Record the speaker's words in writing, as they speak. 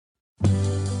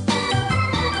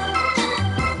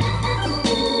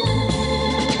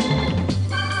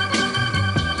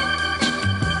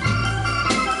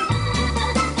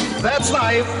that's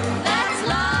life. That's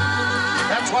life.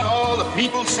 That's what all the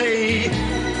people say.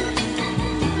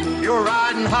 You're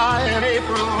riding high in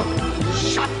April,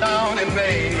 shot down in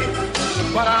May.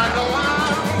 But I know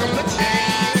I'm gonna change.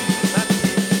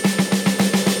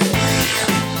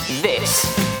 This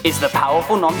is the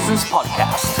Powerful Nonsense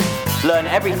Podcast. Learn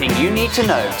everything you need to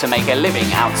know to make a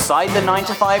living outside the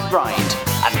 9-to-5 grind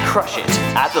and crush it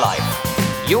at life.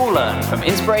 You'll learn from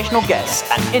inspirational guests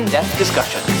and in-depth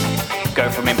discussions. Go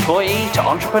from employee to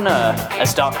entrepreneur and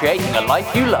start creating a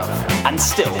life you love and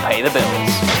still pay the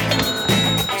bills.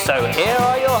 So here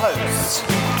are your hosts,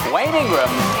 Wayne Ingram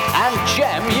and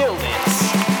Jem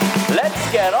Yildiz. Let's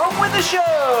get on with the show!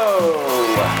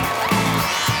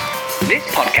 This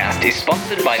podcast is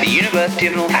sponsored by the University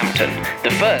of Northampton,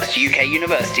 the first UK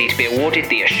university to be awarded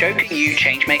the Ashoka U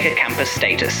Changemaker Campus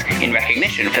status in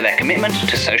recognition for their commitment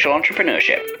to social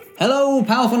entrepreneurship. Hello,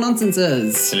 Powerful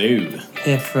Nonsensers! Hello.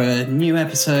 Here for a new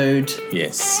episode.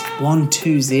 Yes.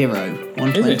 120.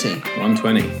 120. Is it?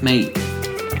 120. Mate,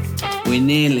 we're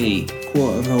nearly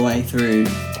quarter of a way through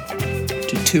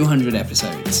to 200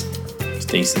 episodes. It's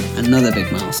decent. Another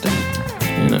big milestone.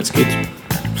 Yeah, that's good.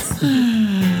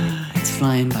 It's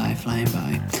flying by.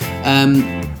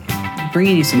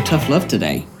 Bringing you some tough love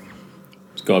today.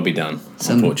 It's got to be done,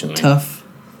 unfortunately. Tough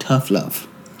love.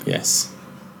 Yes.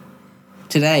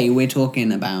 Today we're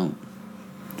talking about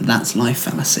the That's Life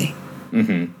fallacy.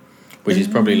 Mm-hmm. Which is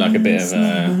probably like a bit of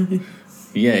a...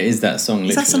 Yeah, it is that song,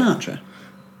 literally. Is that Sinatra?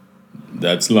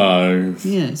 That's life.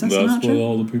 Yeah, is that That's Sinatra? what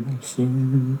all the people say.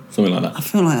 Something like that. I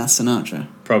feel like that's Sinatra.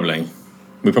 Probably.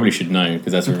 We probably should know,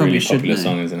 because that's a really popular know.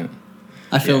 song, isn't it?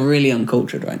 I feel really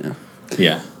uncultured right now.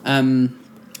 Yeah.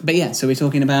 But yeah, so we're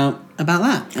talking about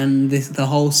that and the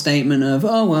whole statement of,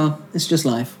 oh, well, it's just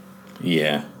life.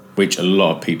 Yeah. Which a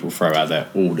lot of people throw out there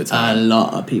all the time. A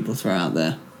lot of people throw out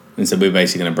there. And so we're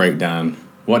basically going to break down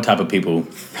what type of people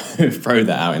throw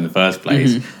that out in the first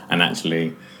place, and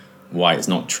actually why it's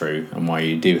not true and why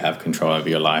you do have control over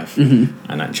your life. And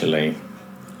actually,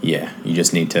 yeah, you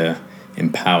just need to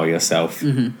empower yourself.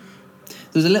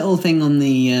 There's a little thing on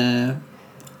the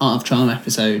Art of Charm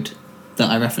episode that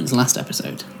I referenced last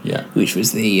episode. Yeah. Which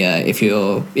was the if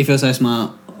you're so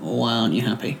smart, why aren't you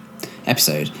happy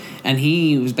episode. And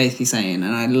he was basically saying,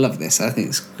 and I love this, I think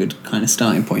it's a good kind of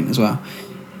starting point as well.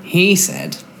 He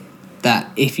said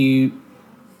that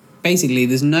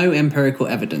there's no empirical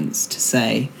evidence to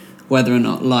say whether or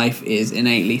not life is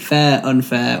innately fair,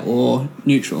 unfair, or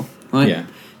neutral, right? Yeah.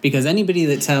 Because anybody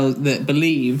that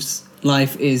believes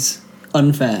life is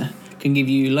unfair can give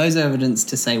you loads of evidence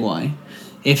to say why.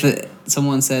 If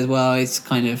someone says, well, it's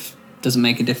kind of doesn't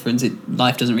make a difference,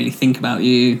 life doesn't really think about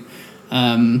you,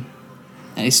 and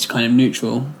it's kind of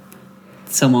neutral,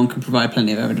 someone can provide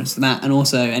plenty of evidence for that. And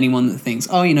also anyone that thinks,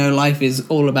 life is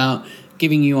all about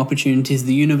giving you opportunities,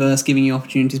 the universe giving you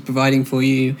opportunities, providing for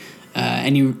you,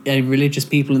 any religious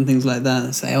people and things like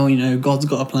that say, God's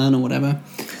got a plan or whatever,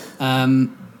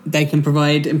 they can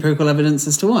provide empirical evidence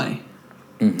as to why.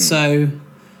 So,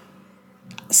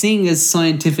 seeing as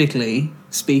scientifically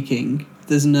speaking,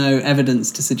 there's no evidence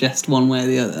to suggest one way or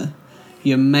the other,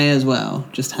 you may as well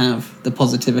just have the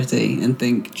positivity and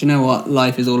think, do you know what?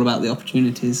 Life is all about the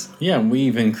opportunities. Yeah, and we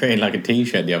even created like a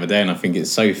t-shirt the other day, and I think it's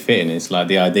so fitting. It's like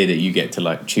the idea that you get to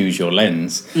like choose your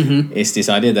lens. It's this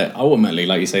idea that ultimately,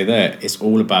 like you say there, it's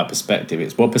all about perspective.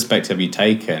 It's what perspective have you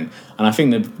taken? And I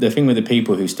think the thing with the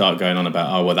people who start going on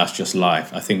about, oh, well, that's just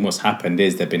life, I think what's happened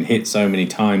is they've been hit so many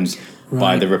times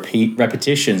by the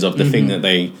repetitions of the thing that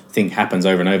they think happens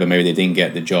over and over. Maybe they didn't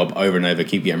get the job over and over,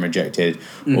 keep getting rejected,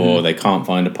 or they can't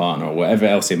find a partner, or whatever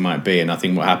else it might be. And I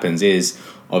think what happens is,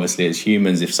 obviously as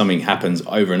humans, if something happens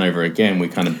over and over again, we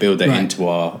kind of build that into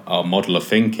our model of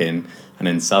thinking, and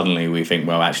then suddenly we think,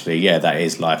 well, actually, yeah, that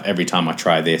is life. Every time I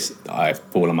try this, I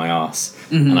fall on my arse.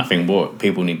 And I think what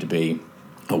people need to be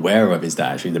aware of is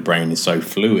that actually the brain is so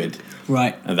fluid.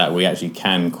 Right. And that we actually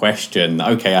can question,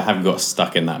 okay, I haven't got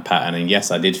stuck in that pattern, and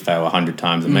yes, I did fail 100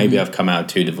 times, and maybe I've come out of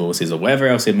 2 divorces or whatever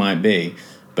else it might be,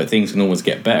 but things can always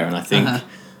get better. And I think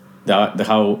the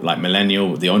whole like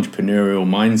millennial, the entrepreneurial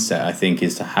mindset, I think,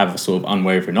 is to have a sort of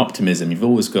unwavering optimism. You've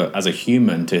always got, as a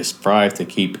human, to strive to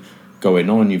keep going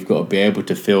on. You've got to be able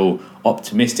to feel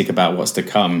optimistic about what's to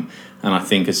come. And I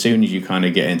think as soon as you kind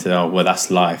of get into the, well,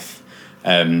 that's life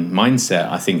mindset,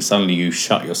 I think suddenly you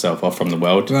shut yourself off from the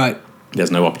world. Right. There's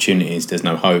no opportunities, there's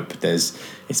no hope,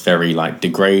 it's very like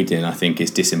degrading, I think it's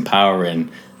disempowering.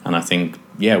 And I think,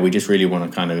 we just really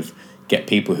want to kind of get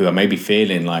people who are maybe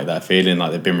feeling like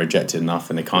they've been rejected enough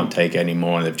and they can't take it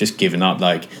anymore and they've just given up.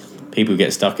 Like, people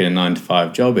get stuck in a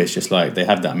 9-to-5 job, it's just like they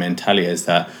have that mentality as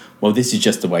that, well, this is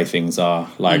just the way things are.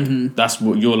 Like, that's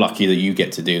what you're lucky that you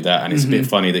get to do that. And it's a bit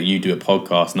funny that you do a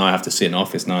podcast and I have to sit in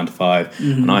office 9 to 5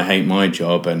 and I hate my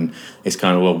job. And it's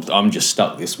kind of, well, I'm just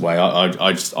stuck this way.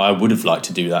 I would have liked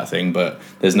to do that thing, but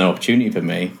there's no opportunity for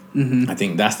me. I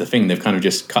think that's the thing. They've kind of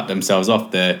just cut themselves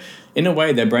off. In a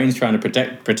way, their brain's trying to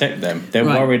protect them. They're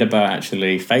worried about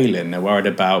actually failing. They're worried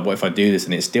about, what if I do this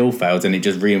and it still fails? And it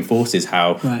just reinforces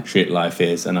how shit life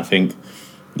is. And I think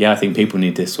people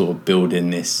need to sort of build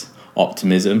in this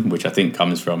optimism, which I think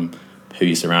comes from who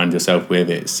you surround yourself with.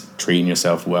 It's treating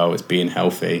yourself well, it's being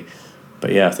healthy.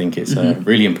 But I think it's a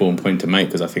really important point to make,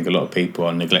 because I think a lot of people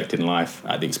are neglecting life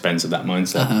at the expense of that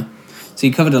mindset. So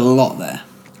you covered a lot there.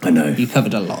 I know. You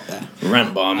covered a lot there.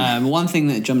 Rant bomb. One thing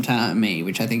that jumped out at me,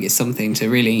 which I think is something to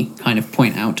really kind of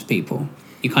point out to people,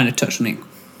 you kind of touched on it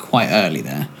quite early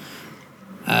there,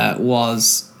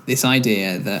 was this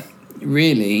idea that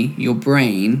really your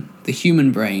brain, the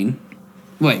human brain,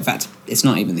 well, in fact, it's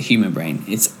not even the human brain,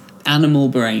 it's animal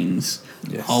brains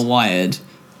are wired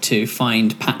to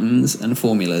find patterns and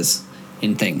formulas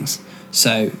in things.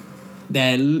 So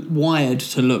they're wired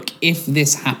to look, if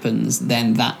this happens,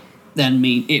 then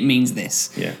it means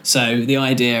this. Yeah. So the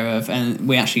idea of, and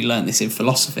we actually learned this in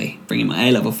philosophy, bringing my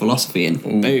A-level philosophy in,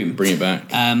 boom. Bring it back.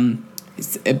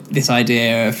 It's this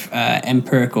idea of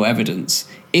empirical evidence.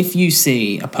 If you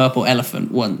see a purple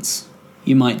elephant once,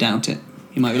 you might doubt it.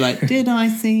 You might be like, did I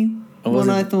see what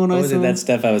I thought I saw? Was it that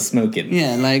stuff I was smoking?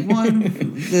 Yeah, like, what?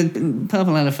 The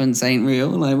purple elephants ain't real.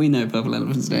 Like, we know purple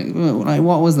elephants don't. Like,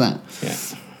 what was that?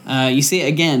 Yeah. You see it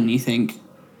again, you think,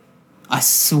 I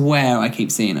swear I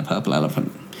keep seeing a purple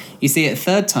elephant. You see it a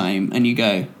third time and you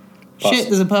go, shit,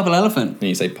 there's a purple elephant. And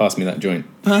you say, pass me that joint.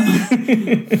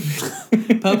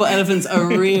 Purple elephants are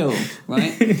real,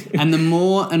 right? And the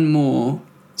more and more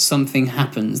something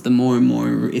happens, the more and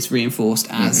more it's reinforced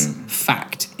as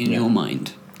fact in your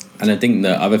mind. And I think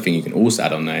the other thing you can also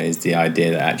add on there is the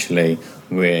idea that actually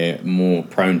we're more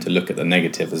prone to look at the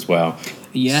negative as well.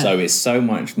 Yeah. So it's so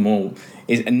much more...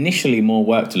 It's initially more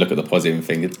work to look at the positive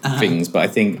things, but I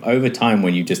think over time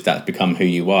when that's become who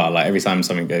you are, like every time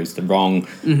something goes wrong,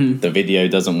 the video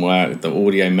doesn't work, the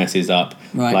audio messes up,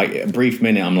 like a brief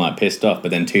minute I'm like pissed off,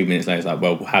 but then 2 minutes later it's like,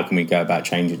 well, how can we go about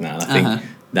changing that? And I think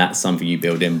that's something you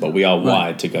build in, but we are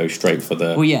wired to go straight for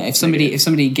the... Well, yeah, if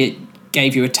somebody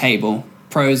gave you a table,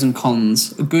 pros and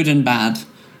cons, good and bad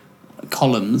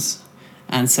columns,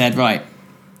 and said, right,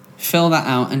 fill that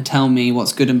out and tell me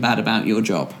what's good and bad about your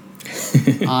job.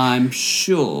 I'm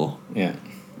sure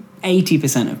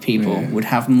 80% of people would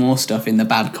have more stuff in the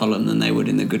bad column than they would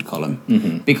in the good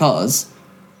column. Because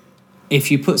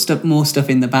if you put more stuff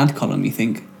in the bad column, you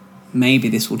think, maybe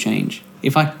this will change.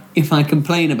 If I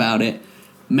complain about it,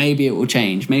 maybe it will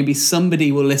change. Maybe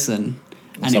somebody will listen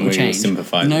and it will change.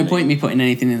 No point me putting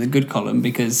anything in the good column,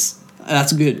 because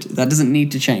that's good. That doesn't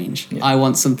need to change. I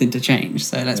want something to change,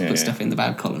 so let's put stuff in the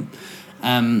bad column.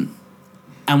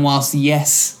 And whilst,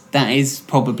 yes, that is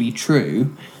probably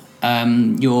true,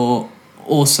 you're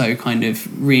also kind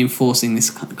of reinforcing this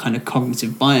kind of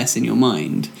cognitive bias in your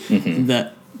mind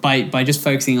that by just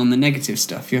focusing on the negative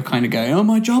stuff, you're kind of going, oh,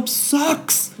 my job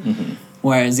sucks.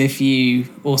 Whereas if you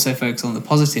also focus on the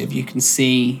positive, you can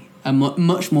see a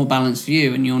much more balanced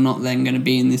view, and you're not then going to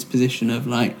be in this position of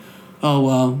like, oh,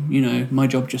 well, my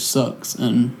job just sucks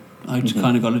and I just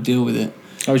kind of got to deal with it.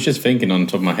 I was just thinking on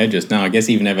top of my head just now, I guess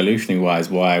even evolutionary-wise,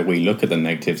 why we look at the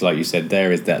negatives, like you said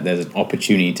there, is that there's an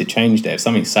opportunity to change there. If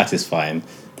something's satisfying,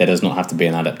 there does not have to be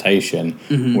an adaptation.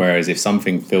 Whereas if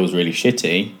something feels really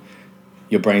shitty,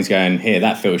 your brain's going, here,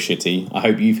 that feels shitty. I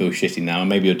hope you feel shitty now, and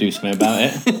maybe you'll do something about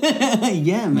it.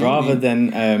 Yeah, maybe. Rather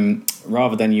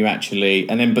than you actually...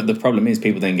 But the problem is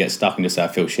people then get stuck and just say, I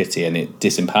feel shitty, and it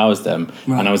disempowers them.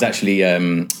 Right. And I was actually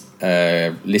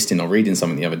listening or reading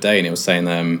something the other day, and it was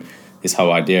saying... this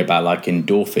whole idea about like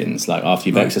endorphins, like after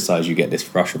you've exercised you get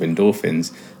this rush of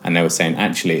endorphins, and they were saying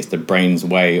actually it's the brain's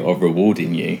way of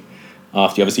rewarding you.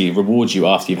 Obviously it rewards you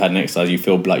after you've had an exercise, you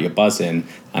feel like you're buzzing,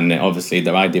 and then obviously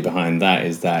the idea behind that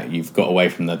is that you've got away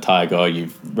from the tiger,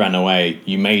 you've ran away,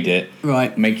 you made it,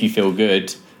 make you feel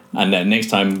good, and then next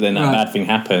time then that bad thing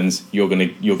happens, you're gonna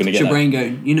get your brain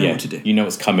going, you know what to do, you know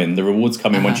what's coming, the reward's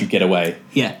coming once you get away.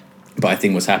 But I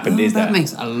think what's happened is that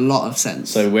makes a lot of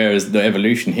sense. So whereas the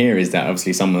evolution here is that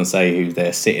obviously someone say who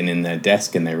they're sitting in their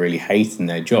desk and they're really hating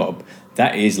their job,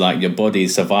 that is like your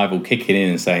body's survival kicking in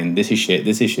and saying, this is shit,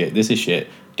 this is shit, this is shit.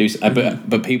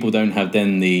 But people don't have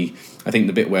then I think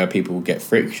the bit where people get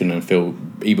friction and feel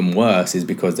even worse is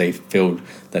because they feel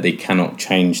that they cannot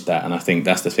change that. And I think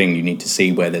that's the thing, you need to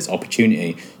see where there's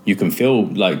opportunity. You can feel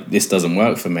like this doesn't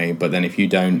work for me, but then if you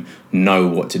don't know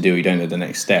what to do, you don't know the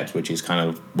next steps, which is kind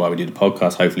of why we do the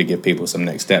podcast, hopefully give people some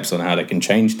next steps on how they can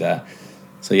change that.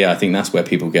 So yeah, I think that's where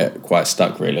people get quite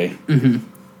stuck, really. Mm-hmm.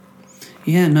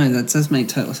 Yeah, no, that does make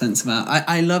total sense.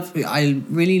 I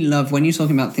really love when you're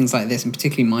talking about things like this, and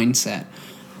particularly mindset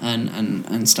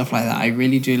and stuff like that. I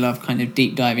really do love kind of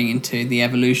deep diving into the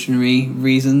evolutionary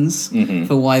reasons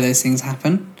for why those things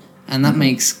happen, and that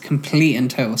makes complete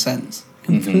and total sense.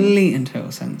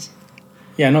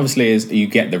 Yeah, and obviously you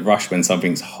get the rush when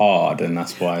something's hard, and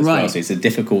that's why as well. So it's a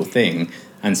difficult thing.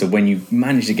 And so when you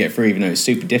manage to get through, even though it's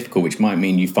super difficult, which might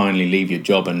mean you finally leave your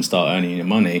job and start earning your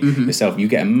money yourself, you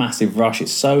get a massive rush.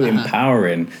 It's so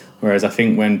empowering. Whereas I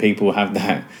think when people have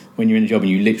that, when you're in a job and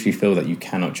you literally feel that you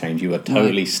cannot change, you are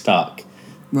totally stuck,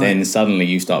 then suddenly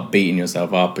you start beating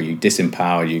yourself up, or you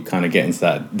disempower, you kind of get into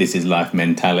that this is life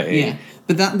mentality. Yeah.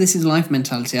 But that this is life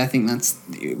mentality, I think that's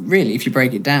really, if you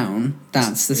break it down,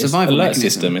 that's the survival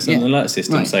mechanism. It's an alert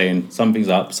system saying something's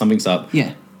up.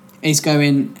 Yeah. It's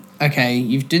going, okay,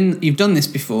 you've done this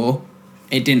before,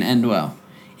 it didn't end well.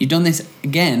 You've done this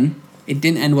again, it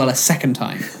didn't end well a second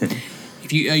time.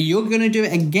 If you're going to do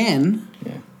it again,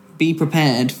 be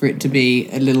prepared for it to be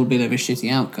a little bit of a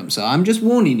shitty outcome. So I'm just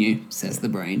warning you, says the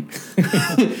brain.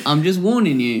 I'm just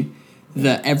warning you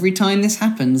that every time this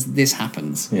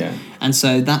happens. Yeah. And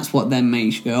so that's what then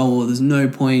makes you go, oh, well, there's no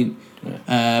point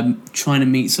trying to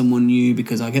meet someone new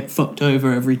because I get fucked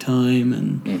over every time,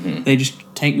 and they just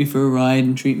take me for a ride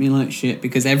and treat me like shit,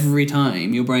 because every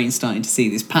time your brain's starting to see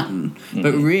this pattern.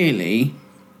 But really,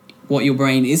 what your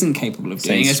brain isn't capable of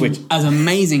doing, as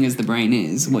amazing as the brain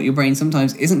is, what your brain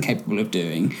sometimes isn't capable of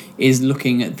doing is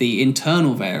looking at the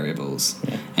internal variables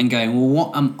and going, well,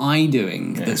 what am I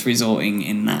doing that's resulting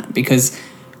in that? Because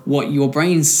what your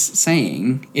brain's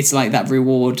saying, it's like that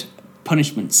reward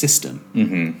punishment system.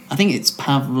 I think it's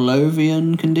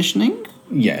Pavlovian conditioning.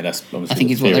 Yeah, that's obviously I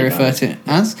think is what they refer to it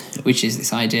as, which is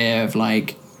this idea of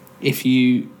like, if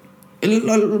you,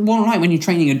 well, like when you're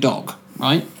training a dog,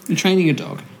 right? You're training a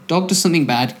dog. Dog does something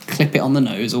bad, clip it on the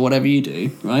nose or whatever you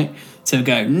do, right? So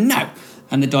go, no!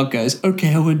 And the dog goes,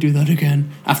 okay, I won't do that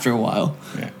again, after a while.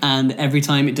 Yeah. And every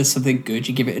time it does something good,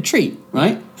 you give it a treat,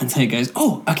 right? And so it goes,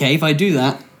 oh, okay, if I do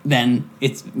that, then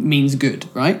it means good,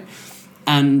 right?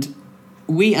 And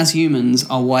we as humans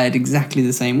are wired exactly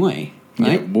the same way,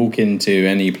 right? Yeah, walk into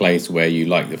any place where you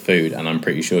like the food and I'm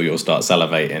pretty sure you'll start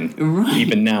salivating. Right.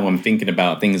 Even now I'm thinking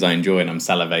about things I enjoy and I'm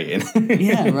salivating.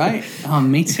 Yeah, right? Oh,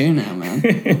 me too now, man.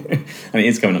 And it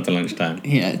is coming up to lunchtime.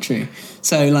 Yeah, true.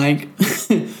 So, like,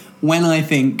 when I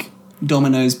think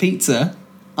Domino's pizza,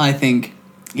 I think,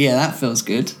 yeah, that feels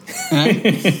good.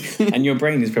 Right? And your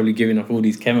brain is probably giving off all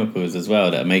these chemicals as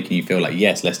well that are making you feel like,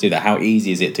 yes, let's do that. How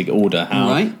easy is it to order?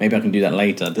 Maybe I can do that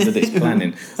later. It's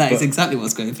planning. That is exactly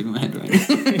what's going through my head right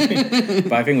now.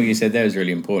 But I think what you said there is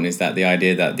really important, is that the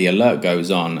idea that the alert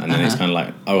goes on and then it's kind of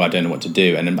like, oh, I don't know what to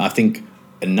do. And then I think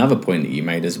another point that you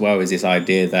made as well is this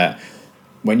idea that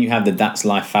when you have the that's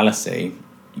life fallacy,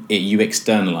 you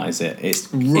externalize it.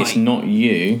 It's not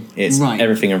you. It's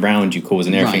everything around you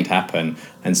causing everything to happen,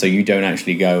 and so you don't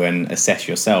actually go and assess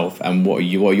yourself and what are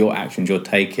your actions you're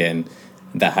taking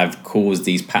that have caused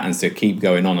these patterns to keep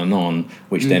going on,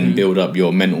 which then build up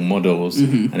your mental models,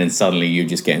 and then suddenly you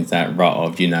just get into that rut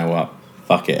of, you know what,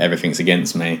 fuck it, everything's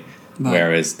against me. Right.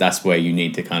 Whereas that's where you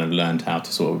need to kind of learn how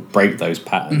to sort of break those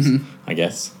patterns, I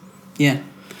guess. Yeah.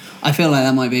 I feel like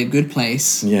that might be a good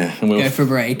place. Yeah. And we'll go for a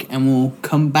break and we'll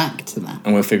come back to that.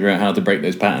 And we'll figure out how to break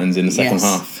those patterns in the second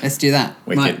half. Let's do that.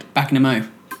 Wicked. Right, back in a mo.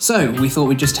 So, we thought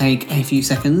we'd just take a few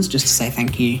seconds just to say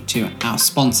thank you to our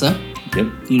sponsor,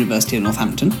 the University of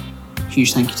Northampton.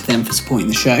 Huge thank you to them for supporting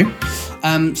the show.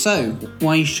 So,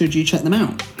 why should you check them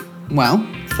out? Well,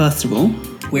 first of all,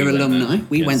 we're alumni.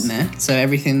 We went there. So,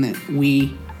 everything that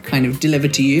we kind of deliver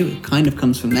to you kind of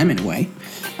comes from them in a way.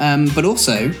 But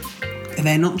also,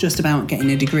 they're not just about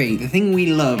getting a degree. The thing we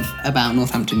love about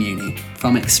Northampton Uni,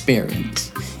 from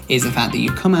experience, is the fact that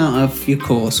you come out of your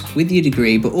course with your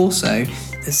degree, but also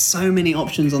there's so many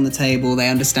options on the table. They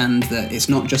understand that it's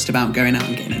not just about going out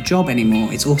and getting a job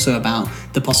anymore. It's also about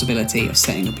the possibility of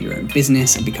setting up your own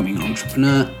business and becoming an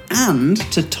entrepreneur. And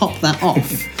to top that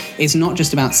off, it's not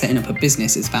just about setting up a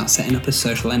business, it's about setting up a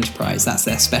social enterprise. That's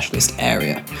their specialist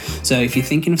area. So if you're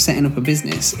thinking of setting up a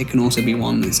business, it can also be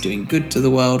one that's doing good to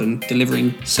the world and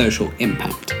delivering social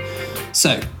impact.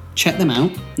 So check them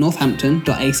out,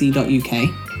 northampton.ac.uk.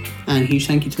 And huge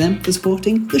thank you to them for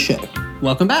supporting the show.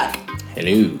 Welcome back.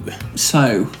 Hello.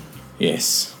 So,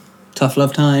 Yes. tough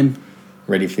love time.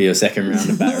 Ready for your second round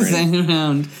of battering? Second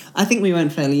round. I think we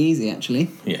went fairly easy, actually.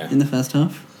 Yeah. In the first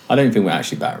half. I don't think we're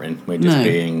actually battering. We're just No.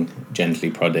 being gently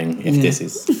prodding, if this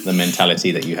is the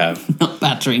mentality that you have. Not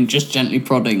battering, just gently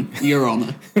prodding. Your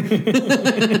Honour.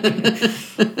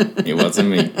 It wasn't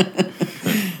me.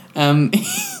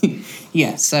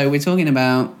 Yeah, so we're talking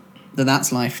about the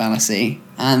that's life fallacy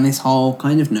and this whole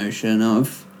kind of notion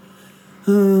of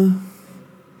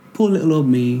poor little old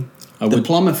me. The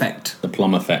plum effect, The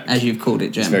plum effect. as you've called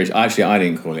it, Jem. Actually, I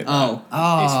didn't call it that. Oh,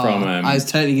 It's from... I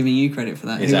was totally giving you credit for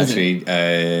that. It's Who was actually...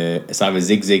 it's either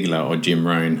Zig Ziglar or Jim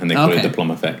Rohn, and they call it Okay. the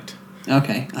plum effect. it?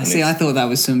 Okay, I see. I thought that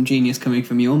was some genius coming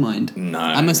from your mind. No.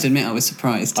 I must admit, I was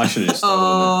surprised. I should have just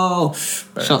stolen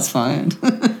Shots fired.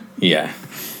 it. Yeah.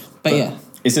 But yeah,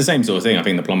 It's the same sort of thing. I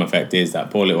think the plum effect is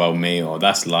that poor little old me, or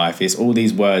that's life. It's all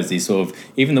these words, these sort of...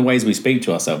 Even the ways we speak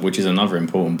to ourselves, which is another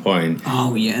important point.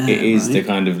 oh yeah, It is right. the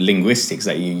kind of linguistics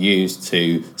that you use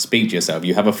to speak to yourself.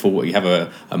 You have a thought, you have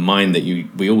a mind that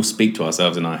we all speak to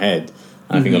ourselves in our head.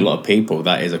 And I think a lot of people,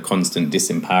 that is a constant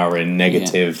disempowering,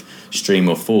 negative stream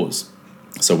of thoughts.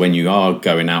 So when you are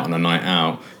going out on a night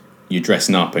out, you're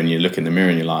dressing up and you look in the mirror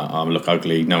and you're like, oh, I look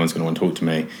ugly, no one's going to want to talk to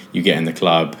me. You get in the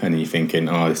club and you're thinking,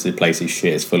 oh, this place is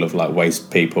shit, it's full of like waste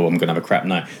people, I'm going to have a crap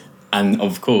night. And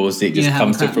of course, it just have a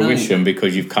comes to crap fruition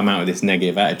because you've come out with this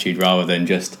negative attitude rather than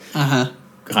just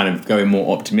kind of going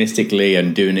more optimistically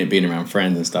and doing it, being around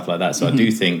friends and stuff like that. So I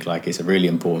do think like it's a really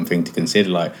important thing to consider.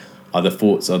 Like, are the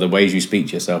thoughts, are the ways you speak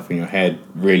to yourself in your head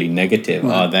really negative?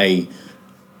 Right. Are they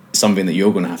something that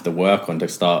you're going to have to work on to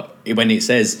start? When it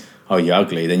says, oh, you're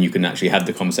ugly, then you can actually have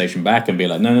the conversation back and be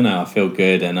like, no, I feel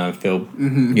good, and I feel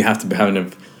you have to be having a...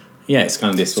 Yeah, it's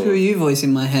kind of this sort Screw of... you voice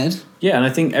in my head. Yeah, and I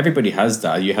think everybody has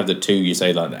that. You have the two, you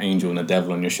say like the angel and the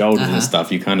devil on your shoulders and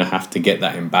stuff. You kind of have to get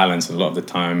that in balance. A lot of the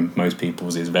time, most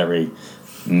people's is very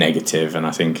negative, and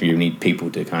I think you need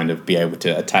people to kind of be able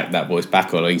to attack that voice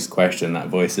back, or at least question that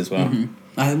voice as well.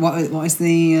 What is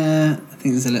the? I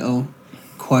think there's a little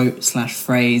quote /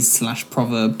 phrase /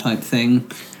 proverb type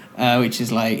thing, which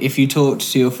is like, if you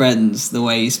talked to your friends the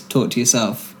way you talk to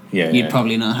yourself, you'd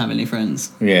probably not have any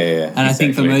friends. Yeah. And I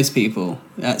think for most people,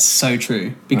 that's so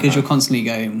true, because you're constantly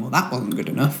going, well, that wasn't good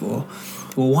enough, or,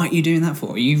 well, what are you doing that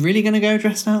for? Are you really going to go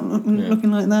dressed out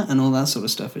looking like that? And all that sort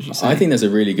of stuff, as you say. I think that's a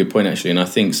really good point, actually. And I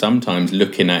think sometimes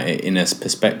looking at it in a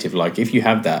perspective, like if you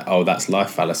have that, oh, that's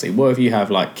life fallacy. What if you have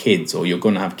like kids, or you're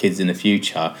going to have kids in the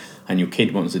future, and your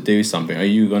kid wants to do something? Are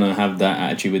you going to have that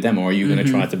attitude with them, or are you going to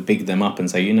try to big them up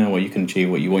and say, you know what, you can achieve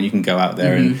what you want, you can go out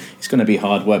there and it's going to be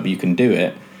hard work, but you can do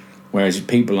it? Whereas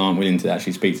people aren't willing to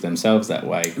actually speak to themselves that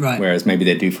way. Right. Whereas maybe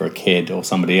they do for a kid or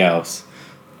somebody else.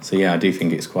 So yeah, I do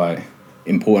think it's quite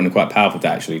important and quite powerful to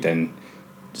actually then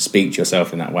speak to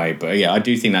yourself in that way. But yeah, I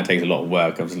do think that takes a lot of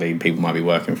work. Obviously, people might be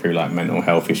working through like mental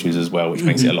health issues as well, which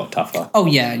makes it a lot tougher. Oh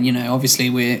yeah, obviously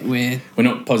we're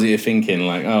not positive thinking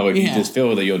like, oh, if you just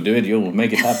feel that you'll do it, you'll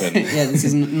make it happen. yeah, this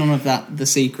is none of that the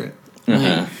secret.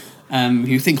 Right? If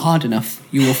you think hard enough,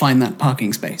 you will find that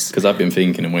parking space. Because I've been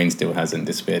thinking and Wayne still hasn't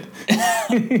disappeared.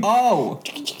 Oh,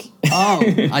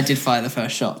 I did fire the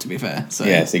first shot, to be fair. So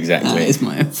yes, exactly. It's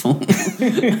my own fault.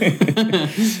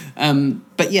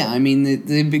 But yeah, I mean,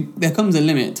 there comes a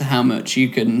limit to how much you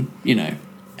can,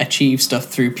 achieve stuff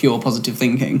through pure positive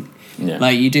thinking. Yeah.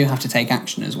 Like, you do have to take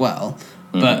action as well.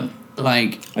 But,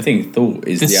 like... I think thought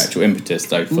is the actual impetus,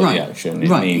 though, for the action.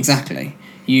 Exactly.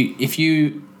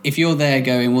 If you're there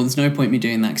going, well, there's no point me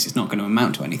doing that because it's not going to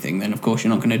amount to anything, then of course you're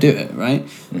not going to do it, right?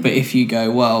 But if you go,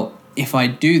 well, if I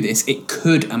do this, it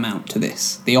could amount to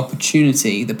this. The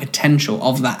opportunity, the potential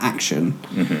of that action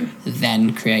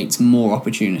then creates more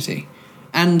opportunity.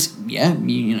 And yeah,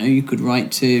 you could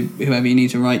write to whoever you need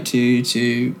to write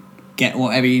to get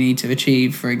whatever you need to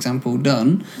achieve, for example,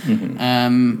 done.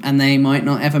 And they might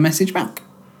not ever message back.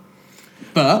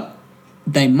 But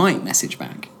they might message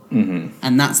back.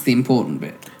 And that's the important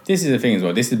bit. This is the thing as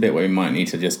well. This is the bit where we might need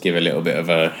to just give a little bit of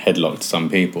a headlock to some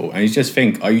people. And you just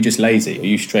think, are you just lazy? Are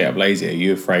you straight up lazy? Are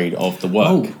you afraid of the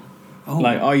work?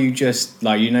 Like, are you just,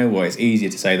 like, you know what, it's easier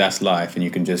to say that's life and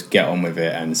you can just get on with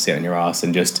it and sit on your ass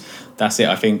and just, that's it.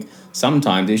 I think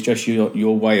sometimes it's just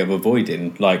your way of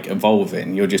avoiding, like,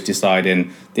 evolving. You're just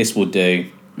deciding, this will do.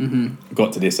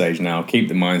 Got to this age now, keep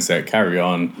the mindset, carry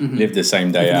on, live the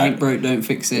same day if out. it ain't broke, don't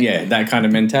fix it. Yeah, that kind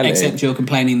of mentality. Except you're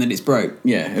complaining that it's broke.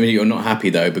 Yeah, I mean, you're not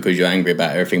happy though because you're angry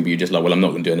about everything, but you're just like, well, I'm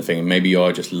not going to do anything. And maybe you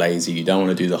are just lazy. You don't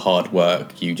want to do the hard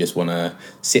work. You just want to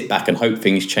sit back and hope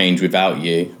things change without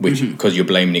you, which because you're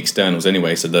blaming the externals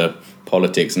anyway. So the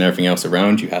politics and everything else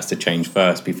around you has to change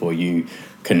first before you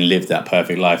can live that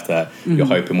perfect life that you're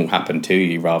hoping will happen to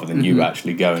you, rather than you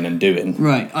actually going and doing.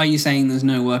 Right. Are you saying there's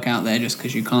no work out there just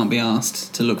because you can't be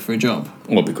asked to look for a job?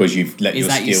 Or because you've let your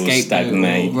skills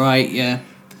stagnate. Right, yeah.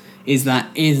 Is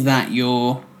that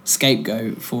your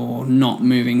scapegoat for not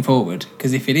moving forward?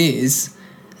 Because if it is,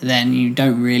 then you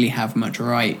don't really have much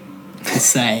right to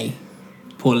say,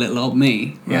 poor little old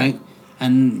me, right? Yeah.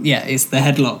 And yeah, it's the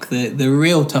headlock. The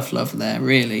real tough love there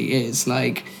really is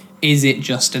like, is it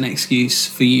just an excuse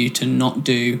for you to not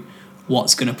do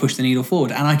what's going to push the needle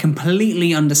forward? And I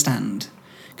completely understand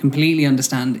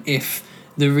if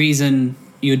the reason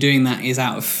you're doing that is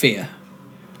out of fear.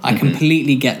 I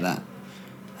completely get that.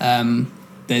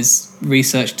 There's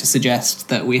research to suggest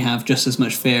that we have just as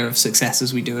much fear of success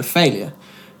as we do of failure,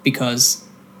 because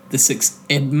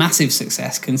a massive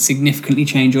success can significantly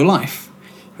change your life,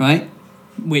 right?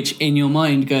 Which in your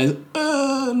mind goes,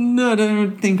 no, I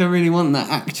don't think I really want that,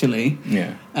 actually.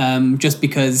 Yeah. Just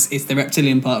because it's the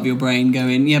reptilian part of your brain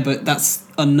going, yeah, but that's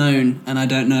unknown and I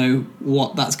don't know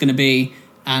what that's going to be.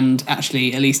 And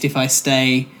actually, at least if I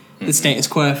stay the status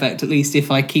quo effect, at least if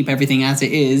I keep everything as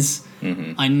it is,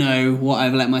 I know what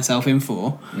I've let myself in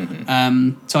for.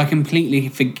 So I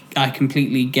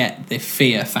completely get the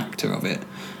fear factor of it.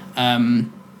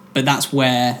 But that's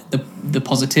where the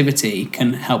positivity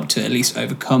can help to at least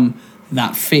overcome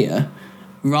that fear,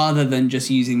 rather than just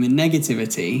using the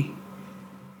negativity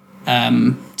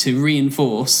to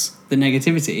reinforce the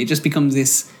negativity. It just becomes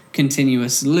this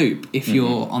continuous loop if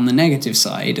you're on the negative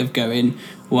side of going,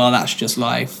 well, that's just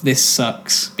life, this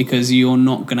sucks, because you're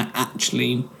not going to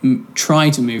actually try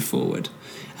to move forward.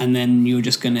 And then you're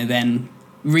just going to then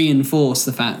reinforce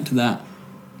the fact that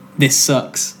this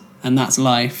sucks and that's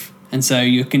life. And so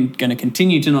you're going to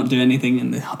continue to not do anything,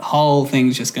 and the whole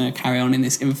thing's just going to carry on in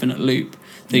this infinite loop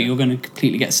that you're going to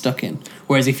completely get stuck in.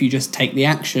 Whereas if you just take the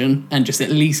action and just at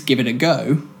least give it a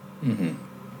go,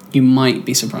 you might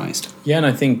be surprised. Yeah, and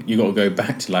I think you got to go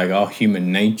back to like our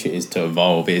human nature is to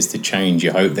evolve, is to change.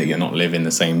 You hope that you're not living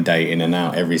the same day in and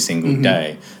out every single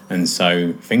day. And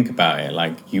so think about it,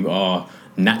 like you are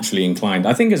naturally inclined.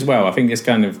 I think as well, I think it's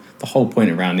kind of the whole point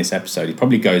around this episode. It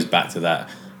probably goes back to that,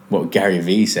 what Gary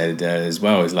Vee said as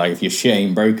well, is like, if your shit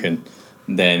ain't broken,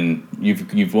 then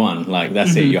you've won. Like,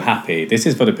 that's it, you're happy. This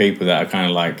is for the people that are kind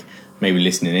of like maybe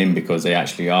listening in because they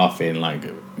actually are feeling like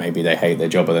maybe they hate their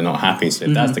job or they're not happy. So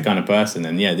if that's the kind of person,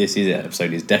 then yeah, this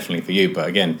episode is definitely for you. But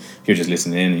again, if you're just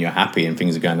listening in and you're happy and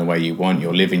things are going the way you want,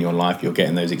 you're living your life, you're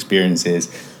getting those experiences,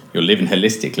 you're living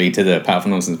holistically to the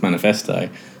Powerful Nonsense Manifesto,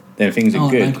 then things are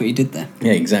good. I like what you did there.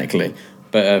 Yeah, exactly.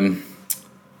 But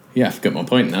yeah, I forgot my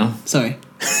point now. Sorry.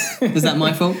 Was that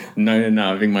my fault?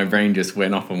 No. I think my brain just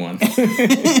went off on one.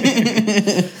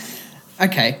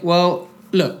 Okay, well,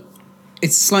 look,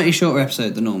 it's a slightly shorter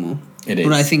episode than normal. It is.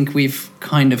 But I think we've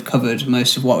kind of covered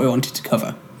most of what we wanted to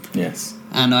cover. Yes.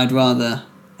 And I'd rather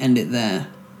end it there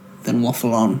than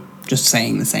waffle on, just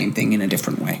saying the same thing in a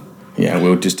different way. Yeah,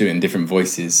 we'll just do it in different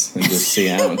voices and just see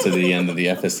it out to the end of the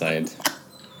episode.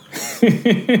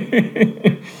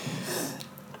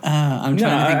 I'm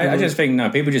trying to think I just think,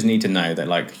 people just need to know that,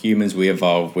 like, humans, we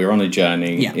evolve, we're on a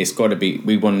journey. Yeah. It's got to be,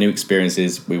 we want new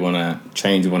experiences, we want to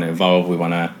change, we want to evolve, we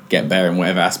want to get better in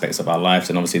whatever aspects of our lives.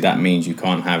 And obviously that means you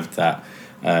can't have that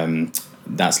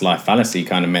that's life fallacy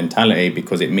kind of mentality,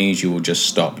 because it means you will just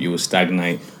stop, you will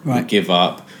stagnate, you'll give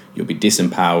up, you'll be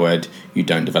disempowered, you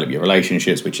don't develop your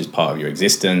relationships, which is part of your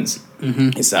existence.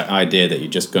 It's that idea that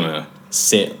you're just going to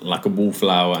sit like a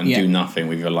wallflower and do nothing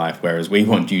with your life, whereas we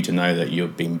want you to know that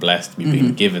you've been blessed, you've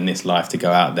been given this life to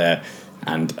go out there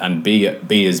and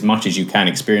be as much as you can,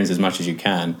 experience as much as you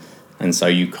can. And so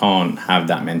you can't have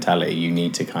that mentality. You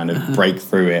need to kind of break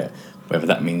through it, whether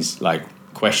that means like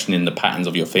questioning the patterns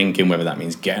of your thinking, whether that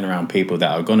means getting around people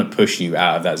that are going to push you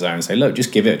out of that zone and say, look,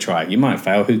 just give it a try, you might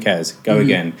fail, who cares, go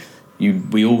again.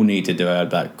 We all need to develop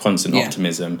that constant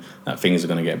optimism that things are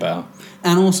going to get better.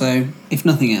 And also, if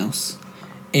nothing else,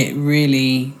 it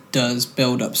really does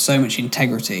build up so much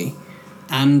integrity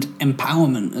and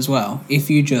empowerment as well. If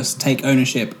you just take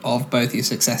ownership of both your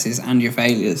successes and your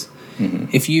failures.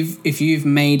 If you've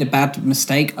made a bad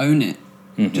mistake, own it.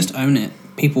 Just own it.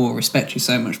 People will respect you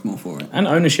so much more for it. And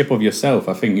ownership of yourself.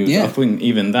 I think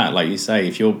even that, like you say,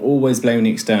 if you're always blaming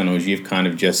externals, you've kind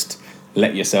of just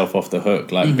let yourself off the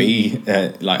hook.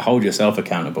 Like hold yourself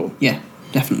accountable. Yeah,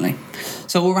 definitely.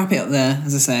 So we'll wrap it up there,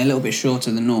 as I say, a little bit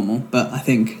shorter than normal, but I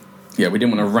think... Yeah, we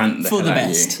didn't want to rant for the hell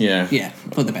best. At you. Yeah,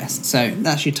 for the best. So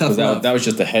that's your tough love. That was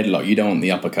just a headlock. You don't want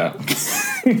the uppercut.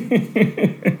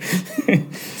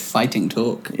 fighting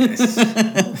talk. Yes.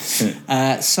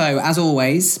 So, as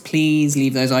always, please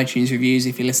leave those iTunes reviews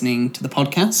if you're listening to the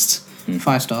podcast.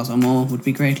 5 stars or more would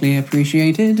be greatly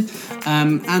appreciated.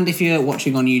 And if you're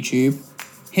watching on YouTube,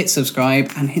 hit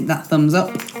subscribe and hit that thumbs up.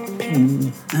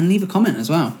 And leave a comment as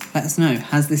well. Let us know,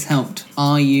 has this helped?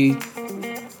 Are you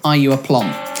a plum?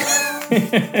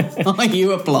 Are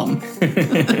you a plum?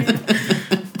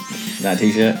 That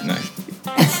t-shirt? No.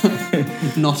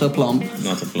 Not a plum.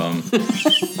 Not a plum.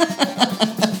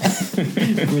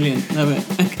 Brilliant. Love it.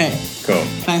 Okay. Cool.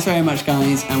 Thanks very much,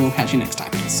 guys, and we'll catch you next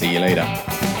time. See you later.